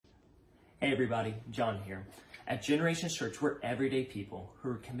Hey everybody, John here. At Generations Church, we're everyday people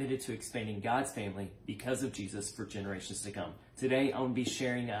who are committed to expanding God's family because of Jesus for generations to come. Today, I'm going to be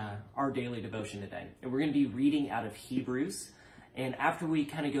sharing our daily devotion today. And we're going to be reading out of Hebrews. And after we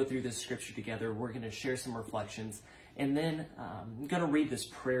kind of go through this scripture together, we're going to share some reflections. And then I'm going to read this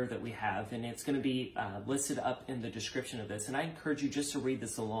prayer that we have. And it's going to be listed up in the description of this. And I encourage you just to read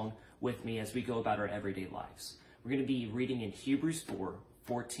this along with me as we go about our everyday lives. We're going to be reading in Hebrews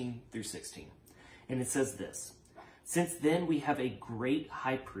 4:14 through 16. And it says this: "Since then we have a great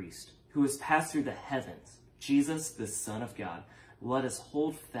high priest who has passed through the heavens, Jesus, the Son of God. Let us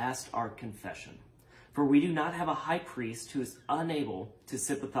hold fast our confession. For we do not have a high priest who is unable to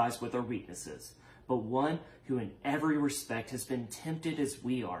sympathize with our weaknesses, but one who in every respect has been tempted as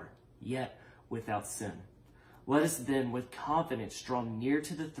we are, yet without sin. Let us then with confidence draw near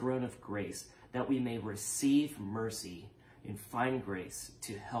to the throne of grace, that we may receive mercy and find grace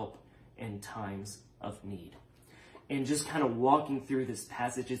to help in times of need." And just kind of walking through this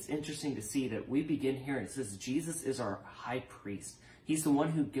passage, it's interesting to see that we begin here and it says Jesus is our high priest. He's the one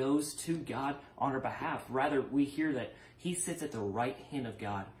who goes to God on our behalf. Rather, we hear that he sits at the right hand of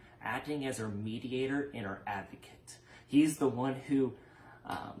God, acting as our mediator and our advocate. He's the one who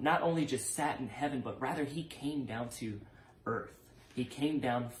not only just sat in heaven, but rather he came down to earth. He came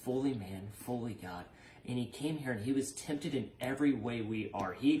down fully man, fully God. And he came here and he was tempted in every way we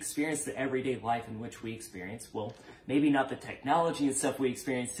are. He experienced the everyday life in which we experience. Well, maybe not the technology and stuff we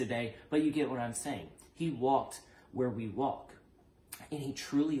experience today, but you get what I'm saying. He walked where we walk. And he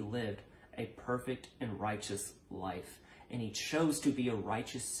truly lived a perfect and righteous life. And he chose to be a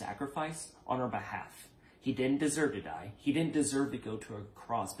righteous sacrifice on our behalf. He didn't deserve to die. He didn't deserve to go to a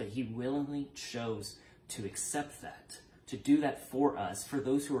cross, but he willingly chose to accept that, to do that for us, for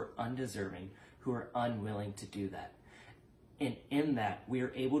those who are undeserving, who are unwilling to do that. And in that, we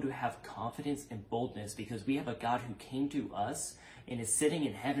are able to have confidence and boldness because we have a God who came to us and is sitting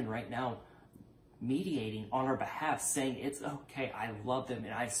in heaven right now, mediating on our behalf, saying, it's okay, I love them,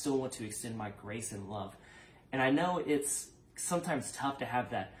 and I still want to extend my grace and love. And I know it's sometimes tough to have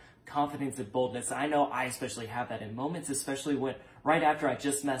that confidence and boldness. I know I especially have that in moments, especially when right after I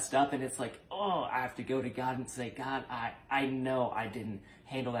just messed up and it's like, oh, I have to go to God and say, God, I know I didn't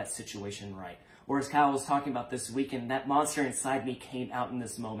handle that situation right. Or as Kyle was talking about this weekend, that monster inside me came out in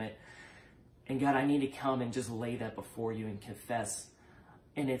this moment. And God, I need to come and just lay that before you and confess.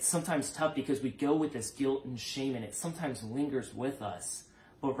 And it's sometimes tough because we go with this guilt and shame and it sometimes lingers with us.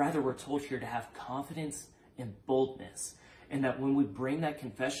 But rather we're told here to have confidence and boldness. And that when we bring that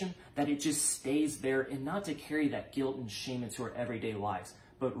confession, that it just stays there and not to carry that guilt and shame into our everyday lives,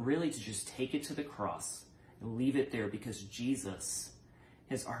 but really to just take it to the cross and leave it there because Jesus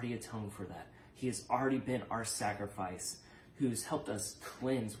has already atoned for that. He has already been our sacrifice who's helped us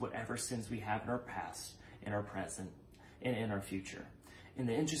cleanse whatever sins we have in our past, in our present, and in our future. And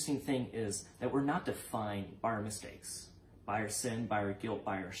the interesting thing is that we're not defined by our mistakes, by our sin, by our guilt,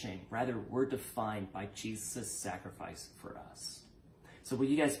 by our shame. Rather, we're defined by Jesus' sacrifice for us. So will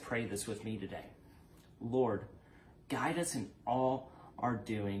you guys pray this with me today? Lord, guide us in all our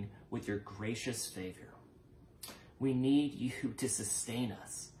doing with your gracious favor. We need you to sustain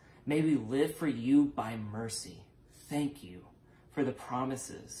us. May we live for you by mercy. Thank you for the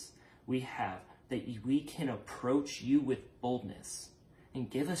promises we have that we can approach you with boldness,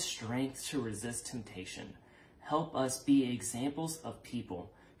 and give us strength to resist temptation. Help us be examples of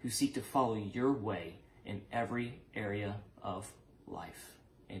people who seek to follow your way in every area of life.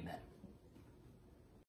 Amen.